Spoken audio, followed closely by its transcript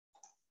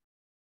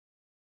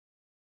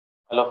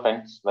Hello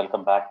friends,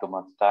 welcome back to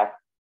Mudstack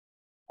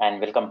and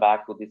welcome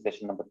back to the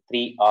session number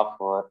 3 of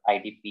our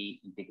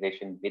IDP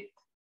integration with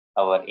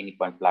our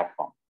Anypoint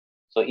platform.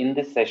 So in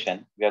this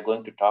session, we are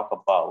going to talk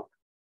about,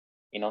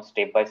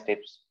 step by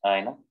steps,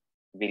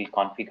 we'll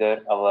configure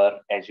our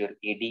Azure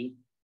AD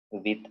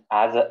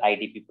as an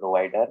IDP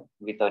provider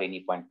with our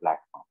Anypoint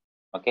platform.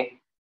 Okay.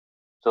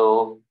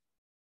 So,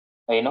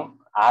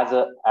 as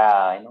a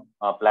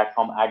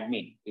platform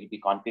admin, we'll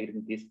be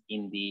configuring this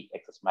in the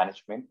access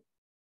management.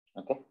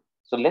 Okay.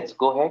 So let's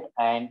go ahead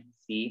and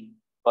see.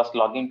 First,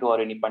 log into our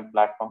Anypoint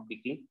platform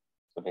quickly.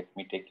 So let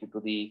me take you to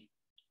the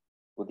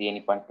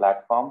Anypoint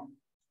platform.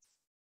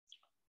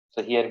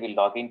 So here we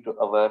log into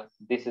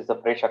this is a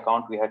fresh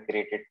account we have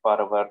created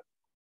for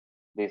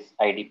this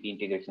IDP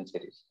integration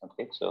series.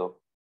 Okay, so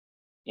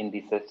in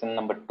the session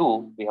number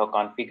 2, we have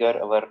configured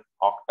our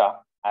Okta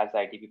as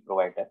IDP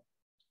provider,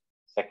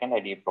 second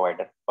IDP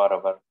provider for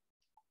our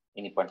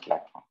Anypoint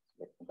platform.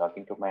 Let me log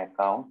into my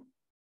account.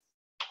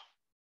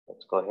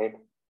 Let's go ahead.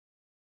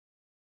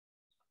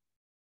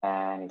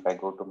 And if I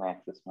go to my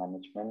access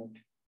management,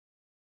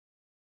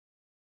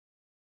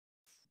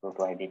 go to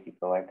IDP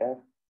provider,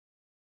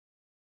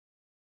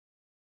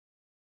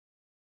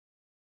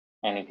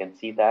 and you can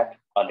see that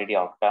already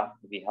Okta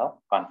we have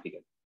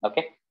configured.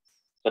 Okay.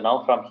 So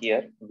now from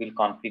here, we'll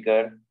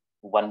configure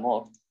one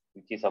more,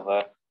 which is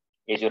our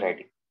Azure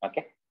ID.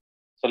 Okay.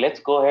 So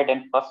let's go ahead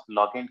and first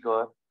log into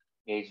our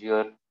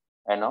Azure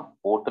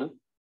portal,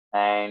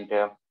 and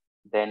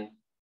then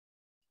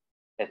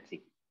let's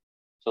see.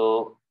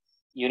 So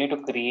you need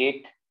to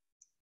create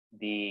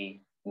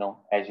the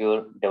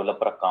Azure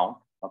developer account.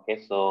 Okay.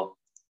 So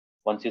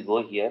once you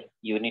go here,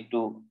 you need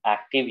to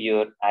active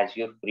your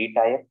Azure free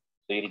tier.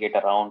 So you'll get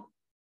around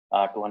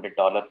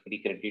 $200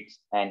 free credits.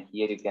 And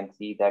here you can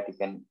see that you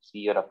can see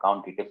your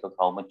account details of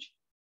how much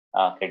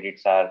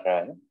credits are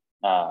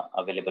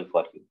available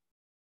for you.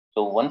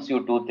 So once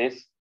you do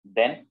this,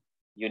 then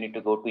you need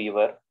to go to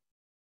your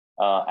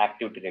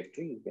Active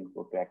Directory. You can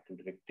go to Active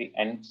Directory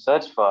and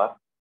search for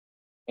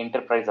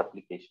enterprise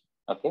application.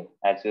 Okay,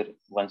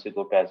 once you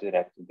go to Azure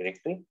Active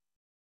Directory,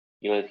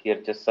 you will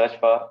here just search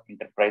for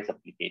enterprise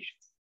application.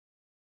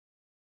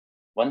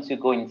 Once you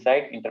go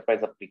inside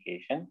enterprise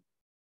application,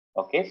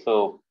 okay,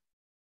 so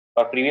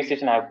for previous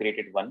session I have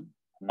created one.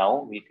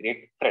 Now we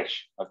create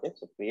fresh. Okay,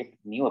 so create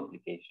new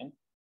application.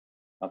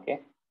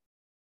 Okay,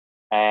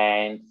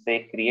 and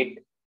say create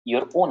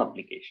your own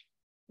application.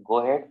 Go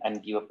ahead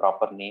and give a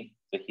proper name.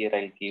 So here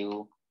I'll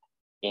give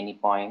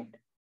Anypoint.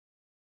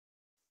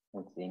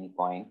 Let's say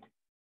Anypoint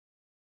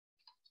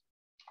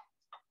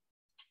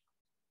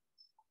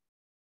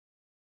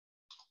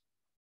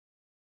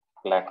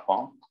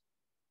platform.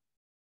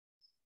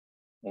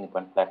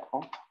 Anypoint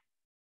platform.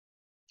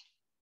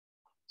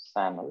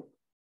 SAML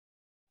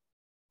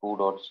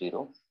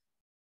 2.0.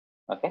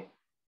 Okay,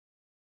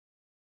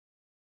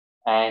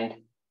 and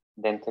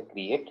then say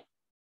create.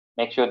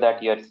 Make sure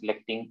that you are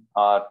selecting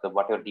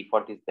what your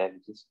default is there,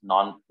 which is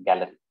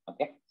non-gallery.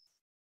 Okay,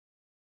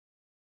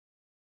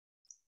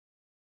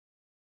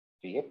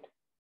 create.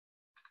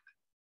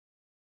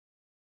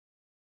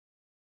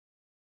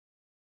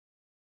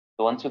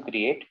 So once you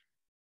create,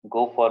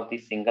 go for the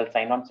single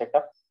sign-on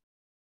setup.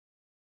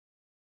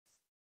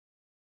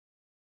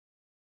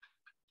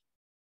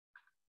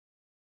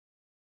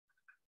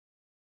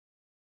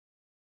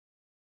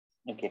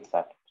 Get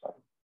started,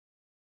 sorry,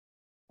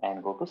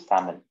 and go to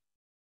SAML.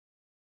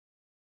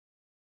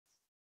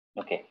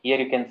 Okay, here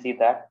you can see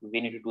that we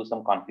need to do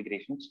some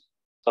configurations.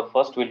 So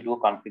first we'll do a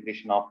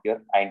configuration of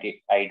your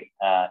entity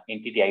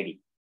ID.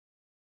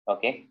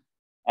 Okay,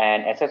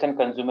 and access and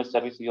consumer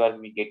service URL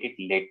we get it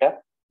later,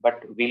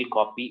 but we'll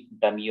copy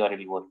dummy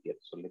URL over here.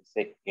 So let's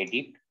say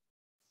edit.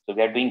 So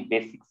we are doing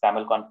basic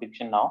SAML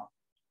configuration now.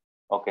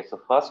 Okay, so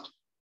first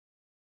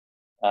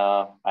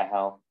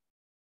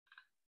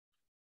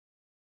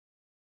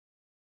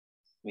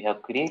we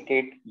have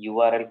created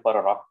URL for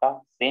our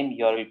Okta. Same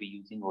URL we're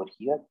using over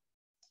here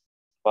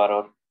for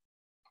our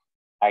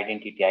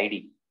identity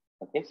ID.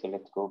 Okay, so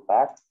let's go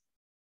back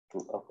to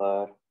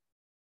our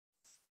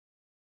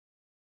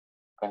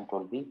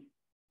Control V,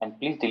 and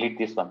please delete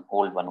this one,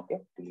 old one.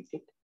 Okay, delete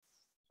it.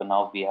 So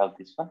now we have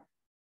this one.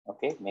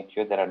 Okay, make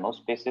sure there are no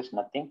spaces,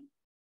 nothing.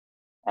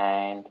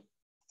 And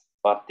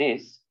for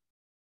this,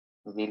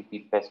 we'll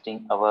be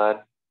pasting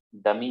our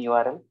dummy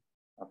URL.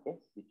 Okay,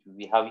 which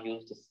we have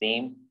used the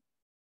same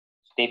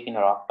step in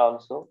our Okta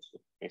also. So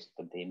paste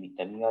the dummy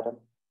URL,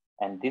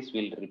 and this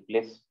will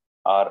replace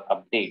or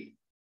update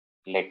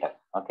later.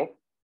 Okay,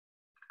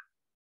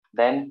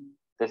 then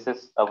this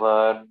is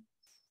our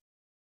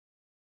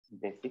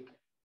basic.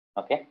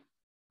 Okay,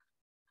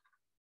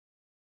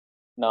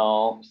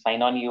 now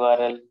sign on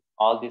URL,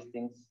 all these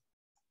things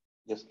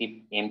just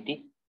keep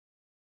empty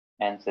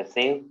and say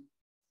save.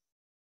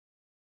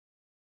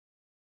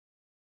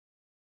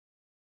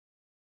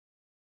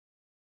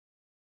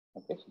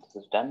 Okay, so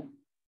this is done.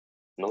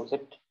 Close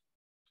it.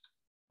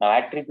 Now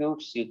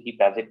attributes you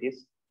keep as it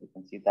is. You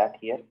can see that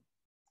here.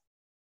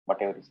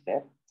 Whatever is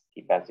there,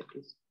 keep as it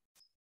is.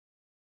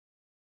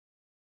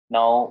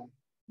 Now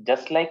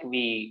just like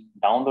we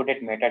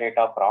downloaded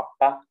metadata for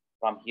Okta,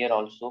 from here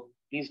also,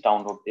 please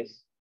download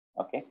this.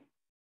 Okay.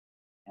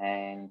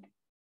 And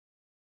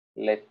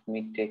let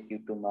me take you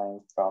to my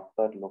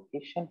proper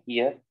location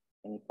here,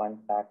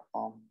 Anypoint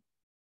Platform,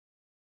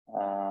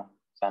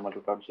 SAML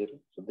 2.0.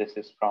 So this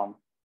is from,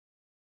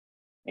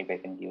 maybe I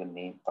can give a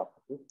name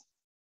properly.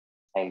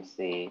 I'll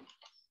say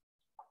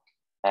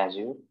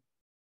Azure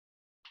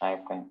AD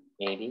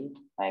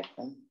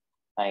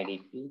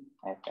IDP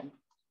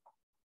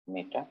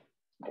metadata.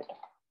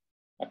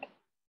 Okay,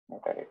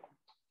 metadata.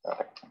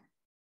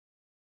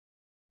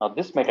 Now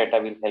this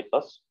metadata will help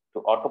us to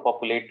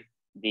auto-populate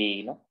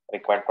the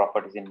required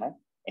properties in my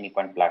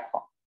Anypoint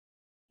platform.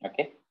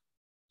 Okay.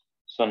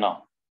 So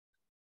now,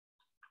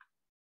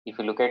 if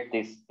you look at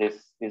this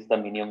is the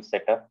minimum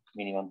setup,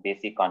 minimum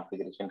basic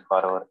configuration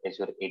for our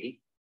Azure AD.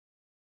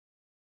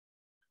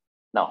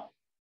 Now,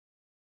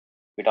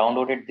 we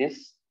downloaded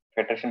this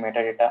federation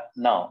metadata.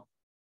 Now,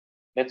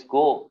 let's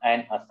go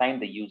and assign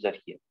the user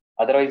here.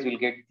 Otherwise, we'll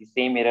get the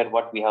same error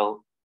what we have,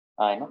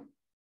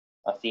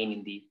 seen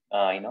in the,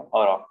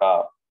 or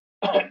Okta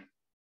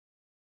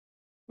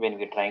when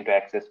we're trying to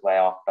access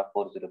via Okta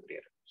 403.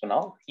 So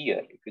now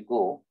here, if you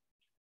go,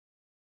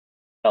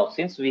 now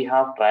since we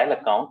have trial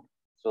account,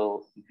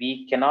 so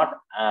we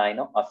cannot,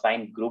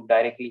 assign group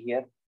directly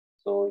here.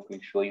 So it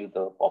will show you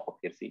the pop-up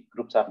here. See,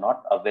 groups are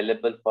not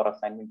available for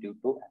assignment due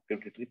to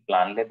activity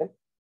plan level.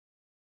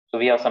 So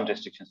we have some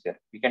restrictions here.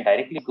 We can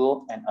directly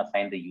go and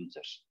assign the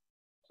users.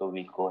 So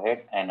we'll go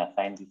ahead and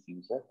assign this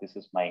user. This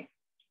is my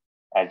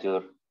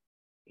Azure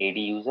AD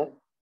user.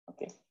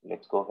 Okay,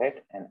 let's go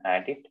ahead and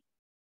add it.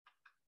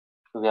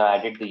 So we have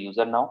added the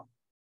user now.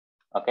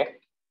 Okay.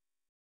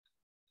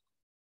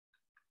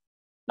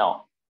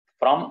 Now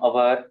from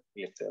our,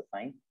 let's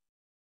assign.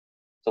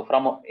 So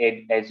from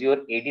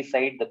Azure AD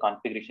side, the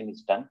configuration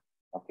is done.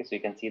 Okay, so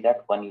you can see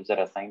that one user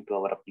assigned to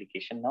our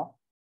application now.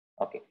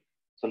 Okay,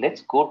 so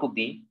let's go to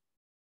the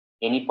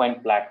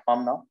Anypoint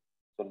platform now.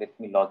 So let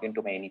me log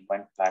into my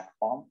Anypoint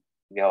platform.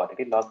 We are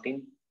already logged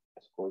in.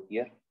 Let's go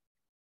here.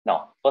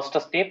 Now, first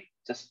step,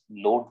 just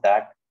load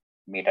that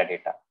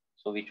metadata.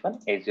 So which one?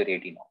 Azure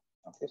AD now.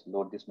 Okay, so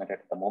load this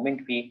metadata. The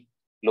moment we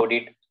load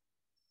it,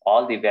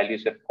 all the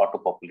values are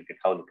auto-populated.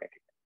 How look at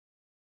it?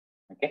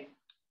 Okay,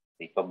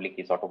 the public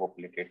is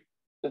auto-populated.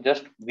 So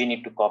just we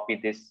need to copy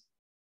this,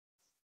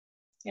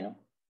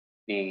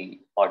 the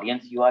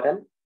audience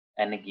URL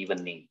and a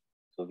given name.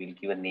 So we'll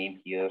give a name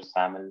here,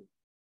 SAML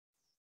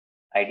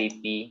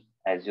IDP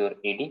Azure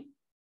AD.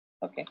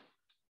 Okay,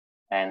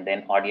 and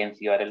then audience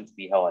URL,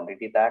 we have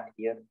already that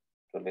here.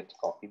 So let's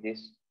copy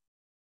this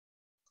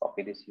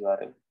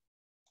URL,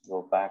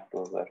 go back to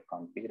our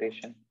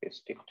configuration,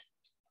 paste it.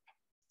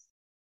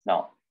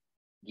 Now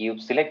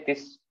select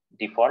this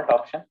default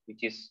option,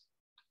 which is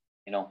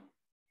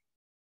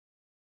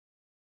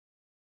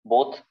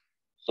both.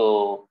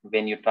 So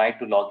when you try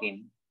to log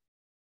in,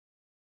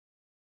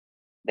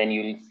 then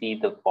you will see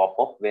the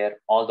pop-up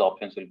where all the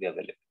options will be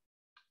available.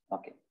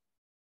 Okay.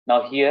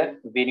 Now here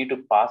we need to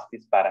pass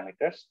these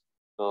parameters.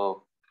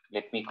 So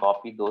let me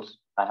copy those.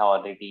 I have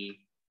already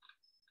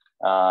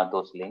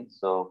those links.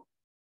 So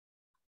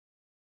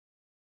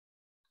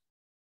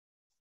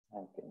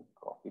I can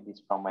copy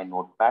this from my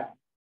notepad.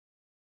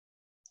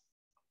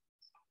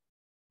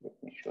 Let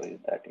me show you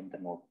that in the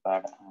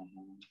notepad.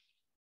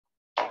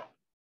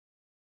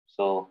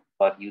 So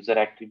for user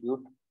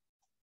attribute,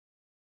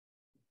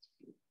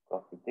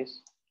 copy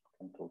this,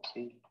 Control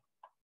C.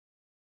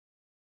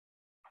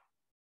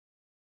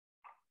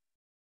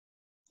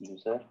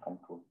 User,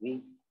 Control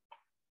V.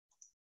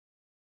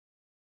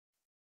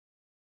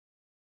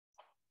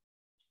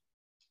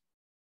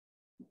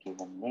 Give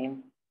a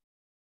name.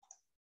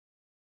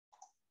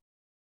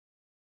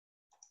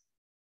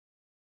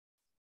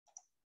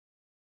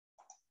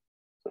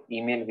 So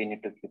email we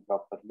need to give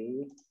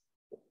properly.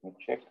 Let me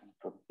check.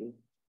 Control V.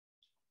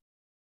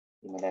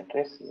 Email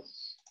address,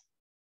 yes.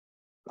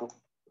 Group.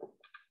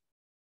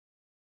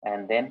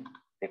 And then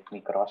let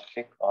me cross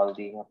check all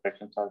the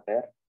operations are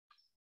there.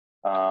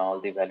 All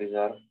the values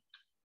are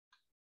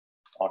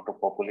auto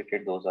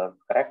populated. Those are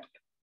correct.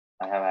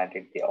 I have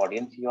added the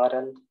audience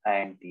URL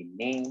and the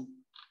name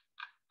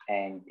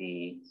and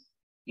the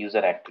user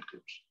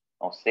attributes.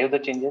 Now save the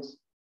changes.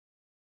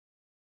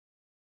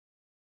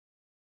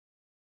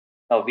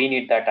 Now we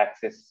need that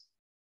access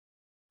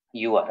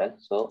URL.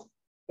 So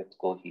let's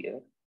go here.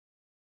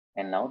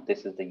 And now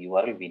this is the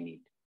URL we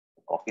need.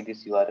 Copy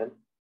this URL.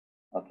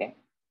 Okay.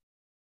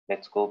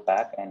 Let's go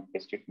back and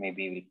paste it.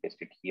 Maybe we'll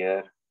paste it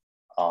here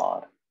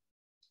or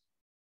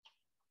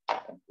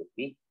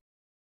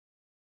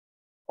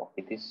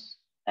copy this.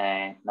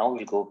 And now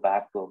we'll go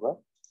back to our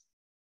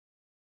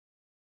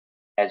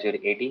Azure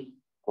AD,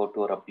 go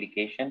to our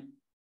application.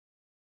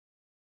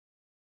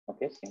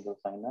 Okay, single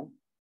sign-on.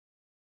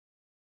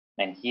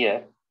 And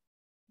here,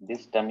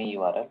 this dummy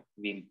URL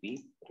will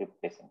be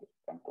replacing it.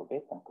 Control A,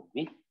 Control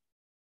V.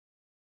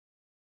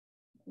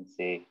 And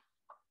say,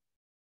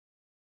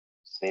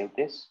 save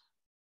this.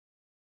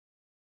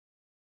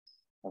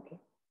 Okay.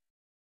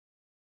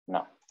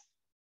 Now,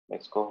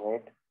 let's go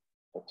ahead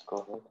Let's go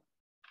ahead.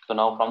 So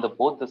now from the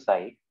both the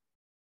side,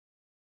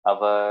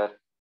 our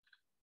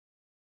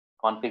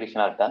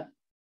configuration are done.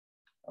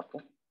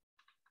 Okay.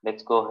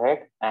 Let's go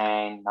ahead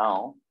and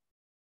now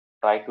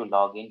try to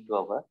log into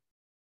our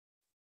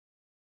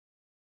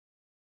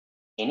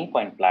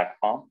Anypoint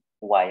platform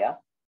via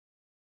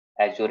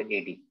Azure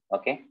AD.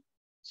 Okay.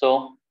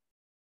 So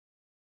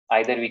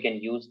either we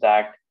can use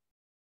that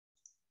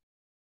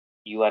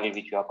URL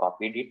which you have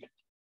copied it,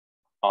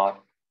 or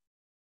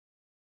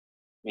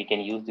we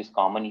can use this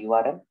common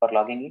URL for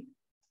logging in,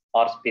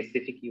 or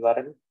specific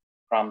URL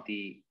from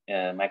the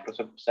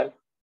Microsoft itself.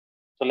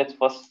 So let's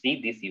first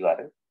see this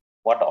URL,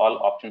 what all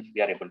options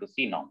we are able to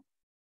see now.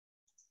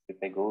 If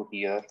I go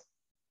here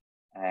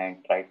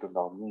and try to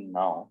log in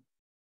now,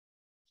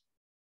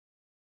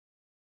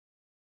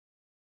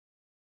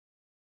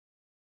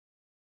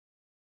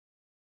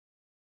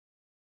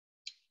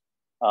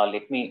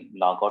 let me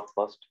log out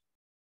first,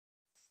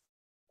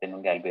 then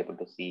only I'll be able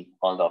to see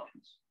all the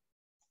options.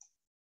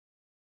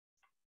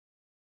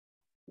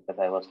 Because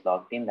I was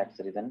logged in, that's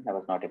the reason I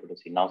was not able to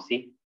see. Now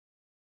see,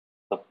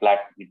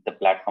 with the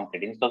platform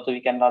credentials also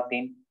we can log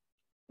in.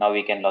 Now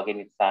we can log in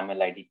with SAML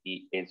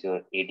IDP,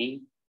 Azure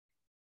AD,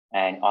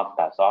 and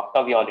Okta. So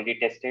Okta we already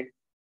tested.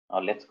 Now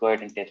let's go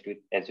ahead and test with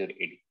Azure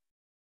AD.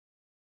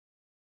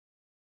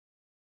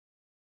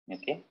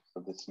 Okay, so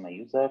this is my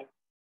user.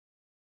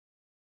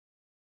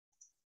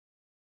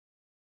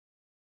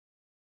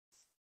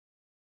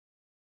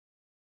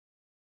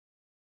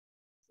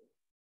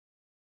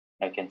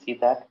 I can see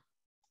that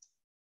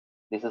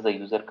this is a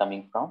user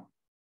coming from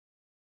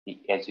the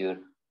Azure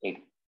AD.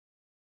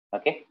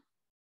 Okay,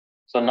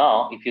 so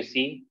now if you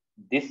see,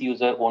 this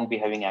user won't be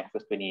having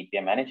access to any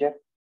API manager.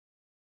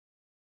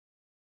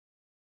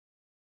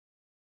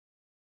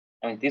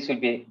 I mean,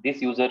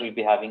 this user will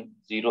be having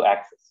 0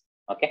 access.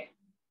 Okay,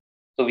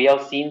 so we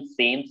have seen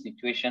same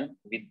situation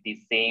with the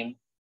same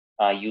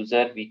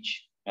user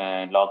which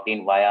logged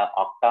in via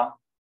Okta.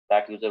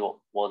 That user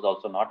was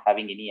also not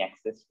having any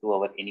access to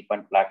our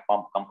Anypoint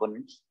platform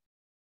components.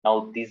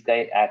 Now this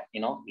guy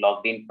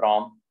logged in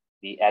from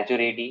the Azure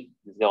AD,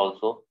 this guy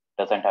also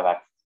doesn't have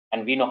access,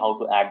 and we know how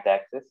to add the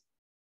access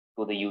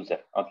to the user.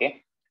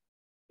 Okay,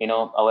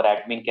 our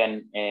admin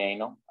can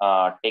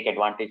take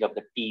advantage of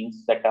the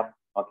Teams setup.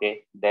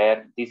 Okay,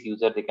 there this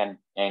user they can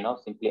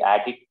simply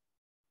add it,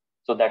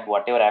 so that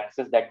whatever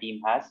access that team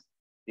has,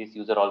 this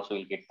user also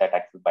will get that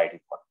access by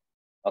default.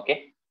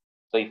 Okay,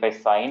 so if I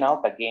sign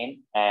out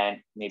again,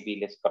 and maybe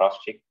let's cross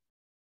check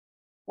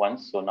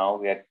once. So now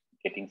we are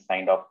getting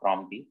signed off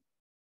from the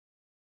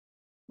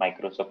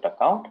Microsoft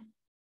account,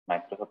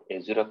 Microsoft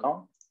Azure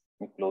account.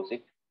 Let me close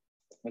it.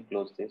 Let me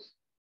close this.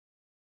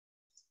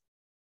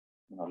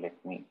 Now let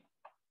me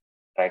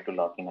try to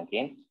log in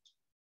again.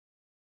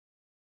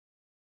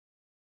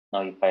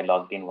 Now if I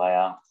logged in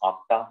via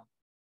Okta,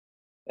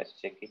 let's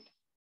check it.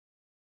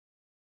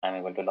 I'm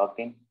able to log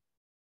in.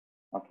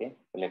 Okay,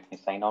 so let me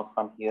sign out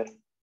from here.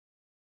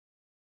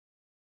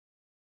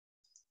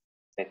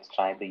 Let's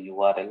try the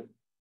URL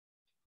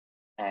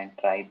and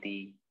try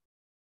the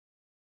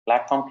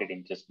platform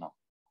credentials now.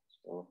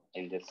 So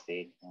I'll just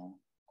say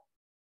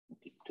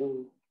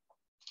 22.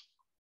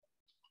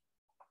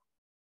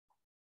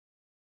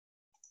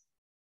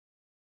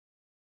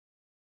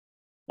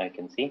 Now you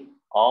can see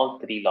all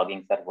 3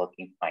 logins are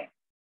working fine.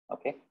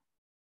 Okay,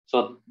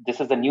 so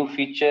this is a new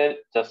feature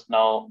just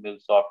now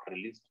MuleSoft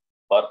released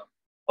for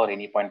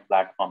Anypoint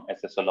platform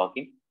SSO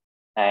login,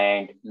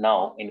 and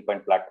now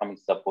Anypoint platform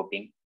is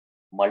supporting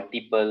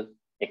multiple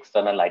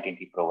external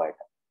identity provider.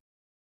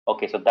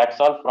 Okay, so that's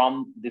all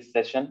from this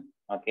session.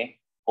 Okay,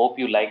 hope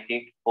you liked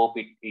it. Hope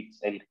it's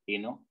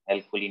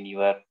helpful in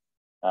your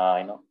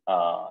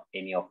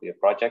any of your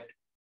project.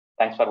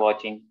 Thanks for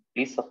watching.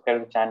 Please subscribe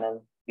to the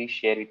channel. Please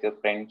share with your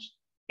friends.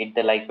 Hit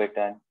the like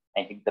button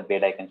and hit the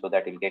bell icon so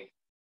that you'll get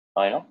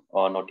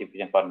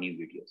notification for new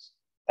videos.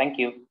 Thank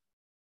you.